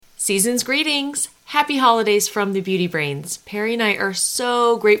Season's greetings. Happy holidays from the Beauty Brains. Perry and I are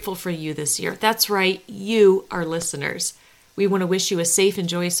so grateful for you this year. That's right, you, our listeners. We want to wish you a safe and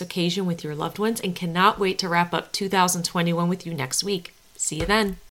joyous occasion with your loved ones and cannot wait to wrap up 2021 with you next week. See you then.